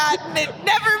telling me that, and it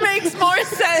never makes more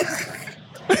sense.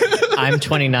 I'm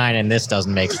 29 and this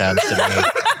doesn't make sense to me.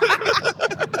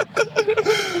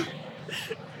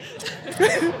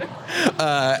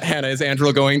 Hannah, is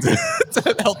Andrew going to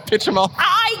help pitch him off?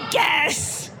 I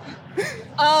guess.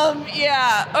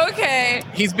 Yeah, okay.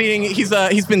 He's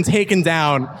been taken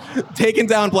down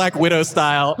Black Widow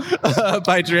style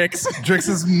by Drix.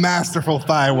 Drix's masterful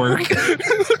thigh work.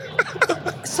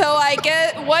 So I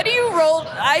get, what do you roll?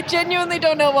 I genuinely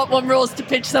don't know what one rolls to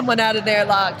pitch someone out of their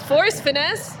lock. Force,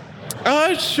 finesse?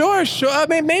 Sure. I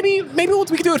mean, maybe we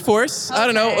can do it force. I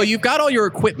don't know. Okay. You've got all your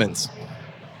equipment.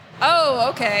 Oh,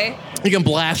 okay. You can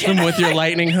blast him with your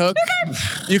lightning hook.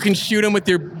 You can shoot him with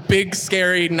your big,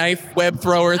 scary knife web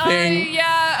thrower thing.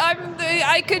 Yeah,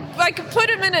 I could put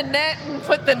him in a net and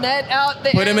put the net out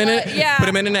there. Put him in it. Yeah. Put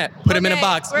him in a net. Put him in a Okay,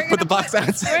 box. we're Put the gonna box out.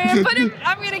 We're gonna put him.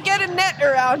 I'm gonna get a net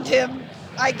around him,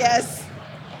 I guess.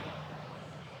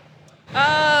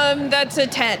 That's a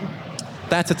 10.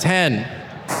 That's a 10.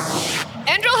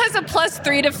 Andrew has a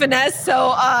 +3 to finesse,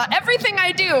 so everything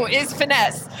I do is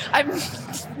finesse. I'm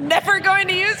never going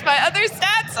to use my other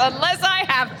stats unless I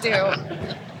have to.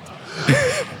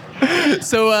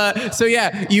 So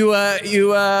yeah, you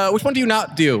which one do you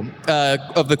not do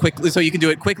of the quick? So you can do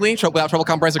it quickly, without trouble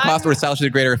compromise or cost, or establish a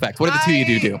greater effect. What are the two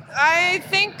you do? I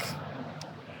think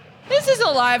this is a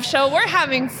live show. We're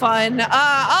having fun.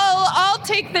 I'll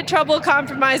take the trouble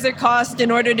compromiser cost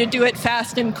in order to do it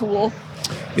fast and cool.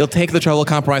 You'll take the trouble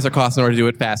compromise or cost in order to do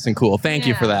it fast and cool. Thank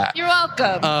you for that. You're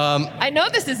welcome. I know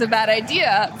this is a bad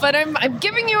idea, but I'm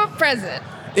giving you a present.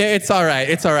 Yeah, it's all right.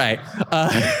 It's all right.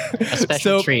 A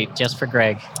special treat just for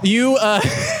Greg. You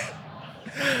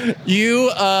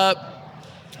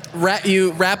wrap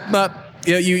him up.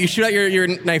 You shoot out your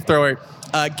knife thrower.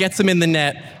 Gets him in the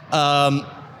net.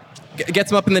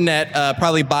 Gets him up in the net.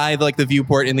 Probably by the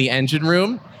viewport in the engine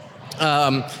room.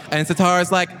 And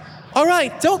Satara's like, "All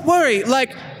right, don't worry.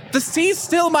 The sea's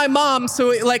still my mom,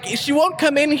 so she won't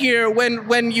come in here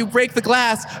when you break the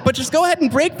glass. But just go ahead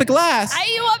and break the glass.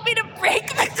 You want me to break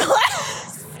the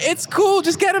glass? It's cool.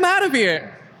 Just get him out of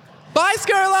here. Bye,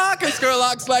 Skurlock." And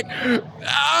Skurlock's like,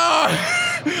 "Oh,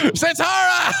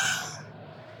 Satara,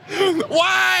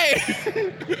 why?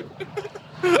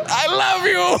 I love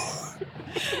you."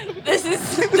 This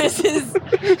is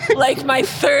like my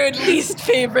third least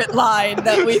favorite line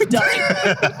that we've done.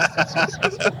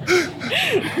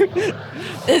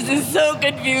 This is so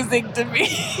confusing to me.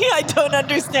 I don't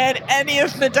understand any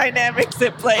of the dynamics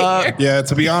at play here. Yeah,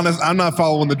 to be honest, I'm not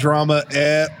following the drama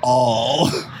at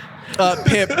all.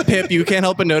 Pip, you can't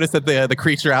help but notice that the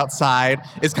creature outside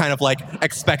is kind of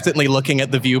expectantly looking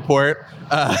at the viewport,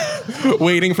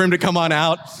 waiting for him to come on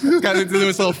out. Kind of doing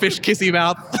his little fish kissy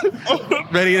mouth,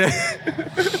 ready to.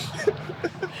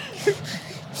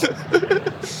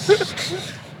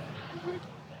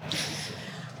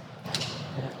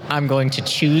 I'm going to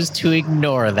choose to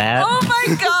ignore that. Oh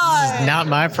my god! Not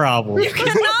my problem. You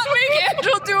cannot make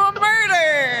Angel do a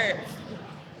murder!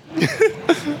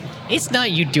 It's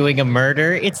not you doing a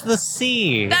murder, it's the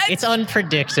sea. It's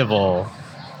unpredictable.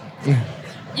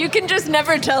 You can just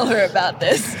never tell her about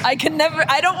this. I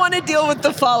don't want to deal with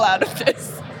the fallout of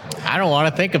this. I don't want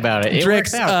to think about it. It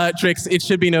works out. Drix, it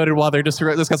should be noted while they're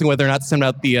discussing whether or not to send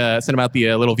out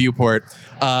the little viewport.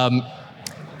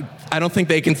 I don't think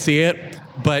they can see it,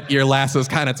 but your lasso's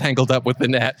kind of tangled up with the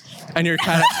net, and you're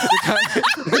kind of.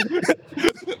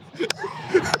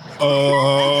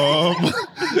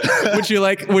 Would you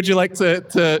like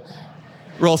to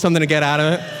roll something to get out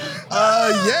of it?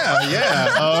 Yeah.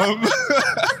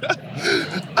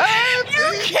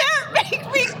 You can't make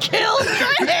me kill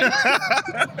Drix.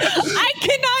 I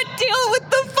cannot deal with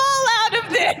the fallout of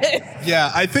this.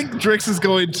 Yeah, I think Drix is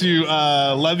going to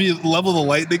level the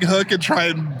lightning hook and try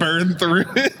and burn through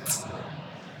it.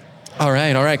 All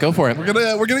right, go for it. We're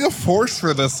gonna go force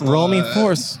for this one. Roll me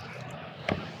force.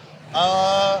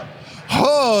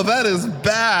 Oh, that is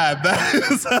bad.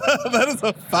 That is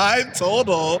a 5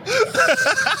 total.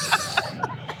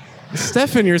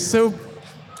 Stefan, you're so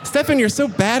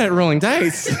bad at rolling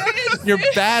dice. You're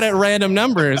bad at random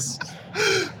numbers.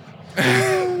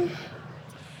 I'm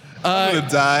gonna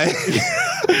die.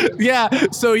 Yeah,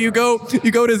 so you go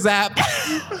to zap.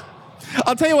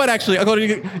 I'll tell you what, actually. I'll go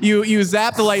to you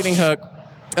zap the lightning hook.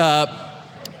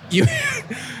 You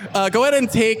go ahead and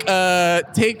take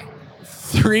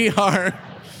 3 harm.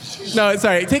 No,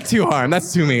 sorry, take 2 harm.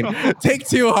 That's too mean. Take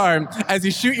 2 harm as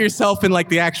you shoot yourself in like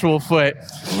the actual foot.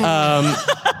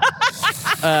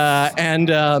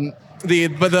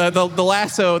 The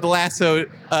lasso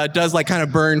does like kind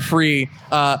of burn free,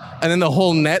 and then the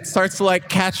whole net starts to like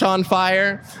catch on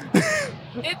fire.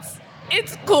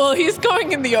 It's cool. He's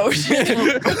going in the ocean.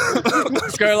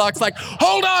 Skurlock's like,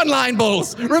 hold on, line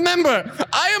bulls. Remember,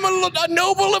 I am a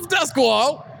noble of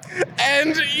Duskwall,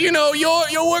 and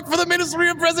you'll work for the Ministry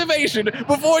of Preservation.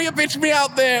 Before you pitch me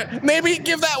out there, maybe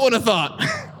give that one a thought.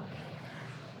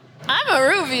 I'm a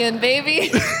Ruvian,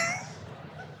 baby.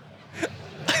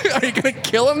 Are you gonna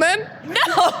kill him then?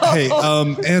 No. Hey,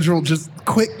 Andrew, just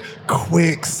quick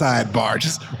sidebar,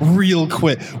 just real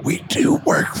quick. We do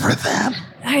work for them.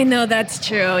 I know that's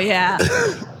true. Yeah.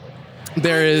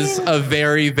 There is a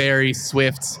very, very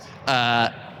swift,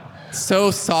 so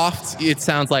soft it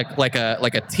sounds like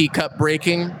a teacup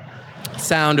breaking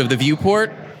sound of the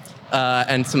viewport,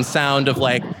 and some sound of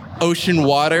like ocean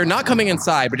water, not coming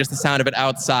inside, but just the sound of it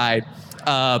outside.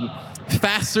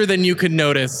 Faster than you could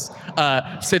notice,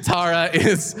 Sitara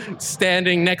is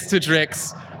standing next to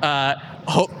Drix,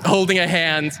 holding a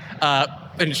hand,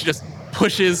 and she just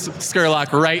pushes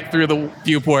Skurlock right through the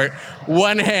viewport.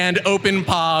 One hand, open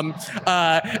palm,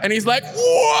 and he's like,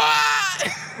 "What?"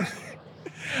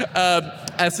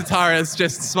 As Sitara is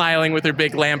just smiling with her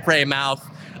big lamprey mouth,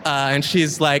 and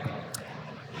she's like,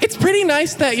 "It's pretty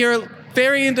nice that you're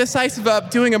very indecisive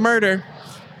about doing a murder.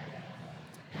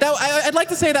 I'd like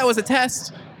to say that was a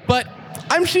test, but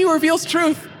I'm she who reveals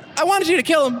truth. I wanted you to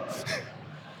kill him."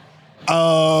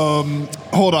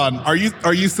 Hold on. Are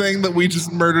you saying that we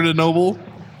just murdered a noble?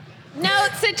 No,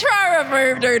 Citara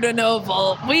murdered a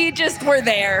noble. We just were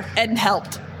there and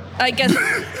helped. I guess.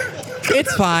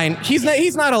 It's fine.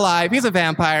 He's not alive. He's a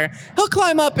vampire. He'll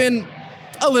climb up in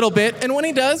a little bit, and when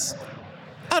he does,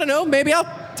 I don't know, maybe I'll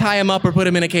tie him up or put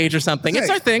him in a cage or something. It's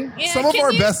Hey, our thing. Yeah, Some of can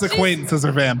our you best just- acquaintances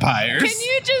are vampires. Can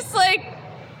you just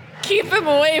keep him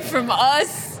away from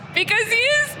us? Because he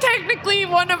is technically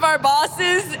one of our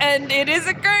bosses, and it is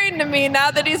occurring to me now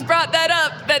that he's brought that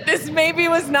up that this maybe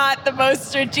was not the most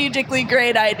strategically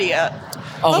great idea.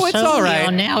 Oh, it's all we right.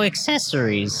 are now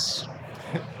accessories.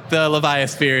 The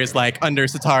Leviasphere is like under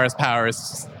Sitara's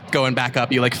powers going back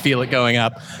up. You feel it going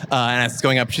up, and as it's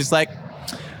going up, she's like,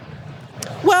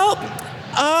 "Well,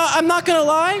 I'm not gonna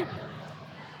lie.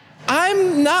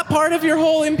 I'm not part of your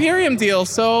whole Imperium deal,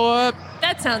 so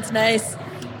That sounds nice.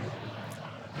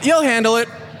 you'll handle it.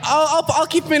 I'll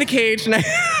keep him in a cage, and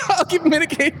I'll keep him in a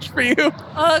cage for you."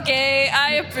 Okay,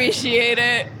 I appreciate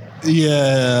it.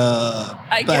 Yeah.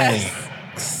 I guess.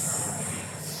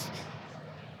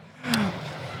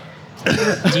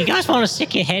 Do you guys want to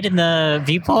stick your head in the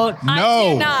viewport? No.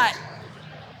 I do not.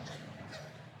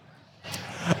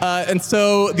 And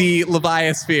so the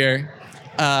Leviasphere,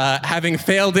 having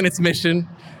failed in its mission,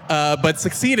 but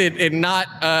succeeded in not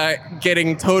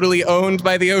getting totally owned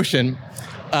by the ocean,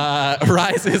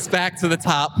 rises back to the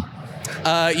top.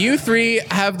 You three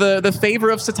have the favor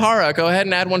of Sitara. Go ahead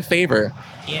and add 1 favor.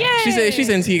 Yay. She's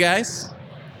into you guys.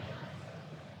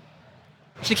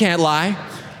 She can't lie.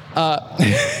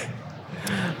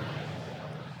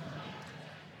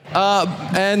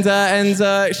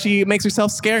 And she makes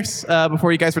herself scarce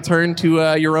before you guys return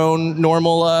to your own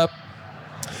normal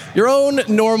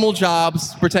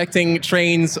jobs, protecting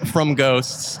trains from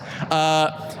ghosts.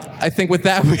 I think with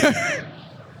that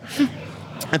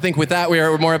I think with that, we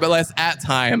are more or less at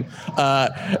time.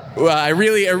 I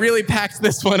really packed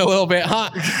this one a little bit, huh?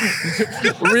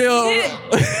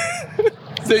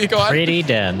 So you go on. Pretty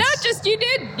dense. Not just you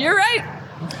did. You're right.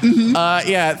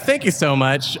 Yeah, thank you so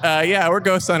much. Yeah, we're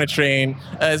Ghosts on a Train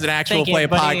as an actual Thank you, play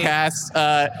everybody.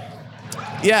 podcast.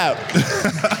 Yeah,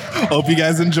 Hope you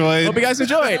guys enjoyed. hope you guys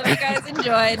enjoyed. Hope you guys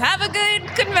enjoyed. Have a good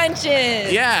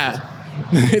convention. Yeah.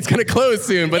 It's gonna close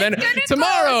soon, but then It's gonna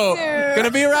tomorrow, close soon.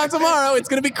 gonna be around tomorrow. It's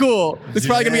gonna be cool. There's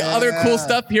probably gonna be other cool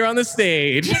stuff here on the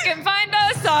stage. You can find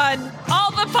us on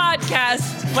all the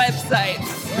podcast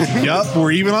websites. Yup,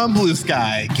 we're even on Blue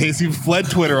Sky, in case you've fled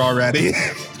Twitter already.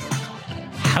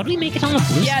 How do we make it on the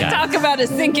blue Yeah, sky? talk about a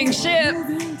sinking ship.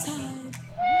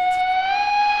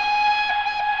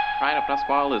 Pride of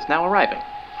Duskwall is now arriving.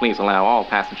 Please allow all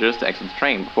passengers to exit the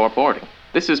train before boarding.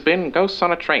 This has been Ghosts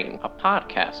on a Train, a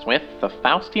podcast with the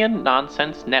Faustian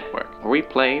Nonsense Network, where we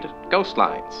played Ghost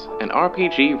Lines, an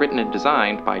RPG written and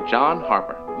designed by John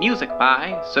Harper. Music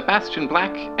by Sebastian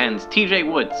Black and TJ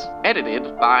Woods.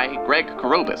 Edited by Greg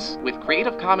Karobis, with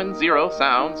Creative Commons Zero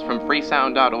sounds from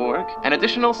freesound.org, and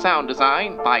additional sound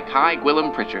design by Kai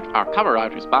Gwillem Pritchard. Our cover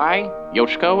art is by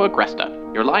Yoshiko Agresta.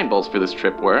 Your line bowls for this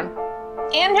trip were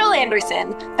Andrew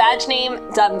Anderson, badge name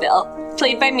Dunville,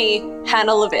 played by me,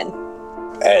 Hannah Levin.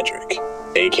 Adric,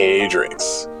 aka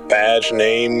Drix. Badge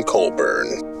name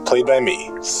Colburn. Played by me,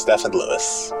 Stephen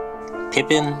Lewis.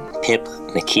 Pippin Pip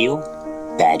McKeel,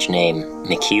 badge name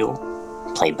McKeel,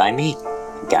 played by me,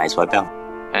 Guys Webell.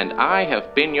 and I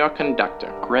have been your conductor,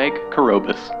 Greg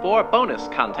Karobis. For bonus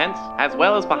content, as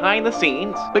well as behind the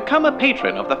scenes, become a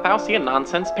patron of the Faustian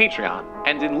Nonsense Patreon.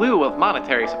 And in lieu of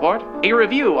monetary support, a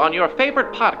review on your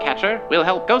favorite podcatcher will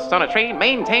help Ghosts on a Train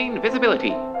maintain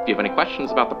visibility. If you have any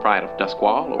questions about the Pride of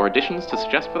Duskwall or additions to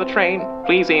suggest for the train,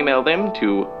 please email them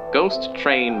to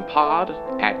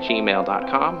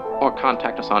ghosttrainpod@gmail.com or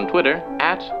contact us on Twitter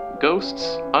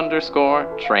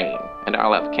 @ghosts_train. And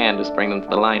I'll have Candace bring them to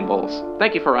the line bowls.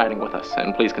 Thank you for riding with us,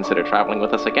 and please consider traveling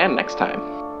with us again next time.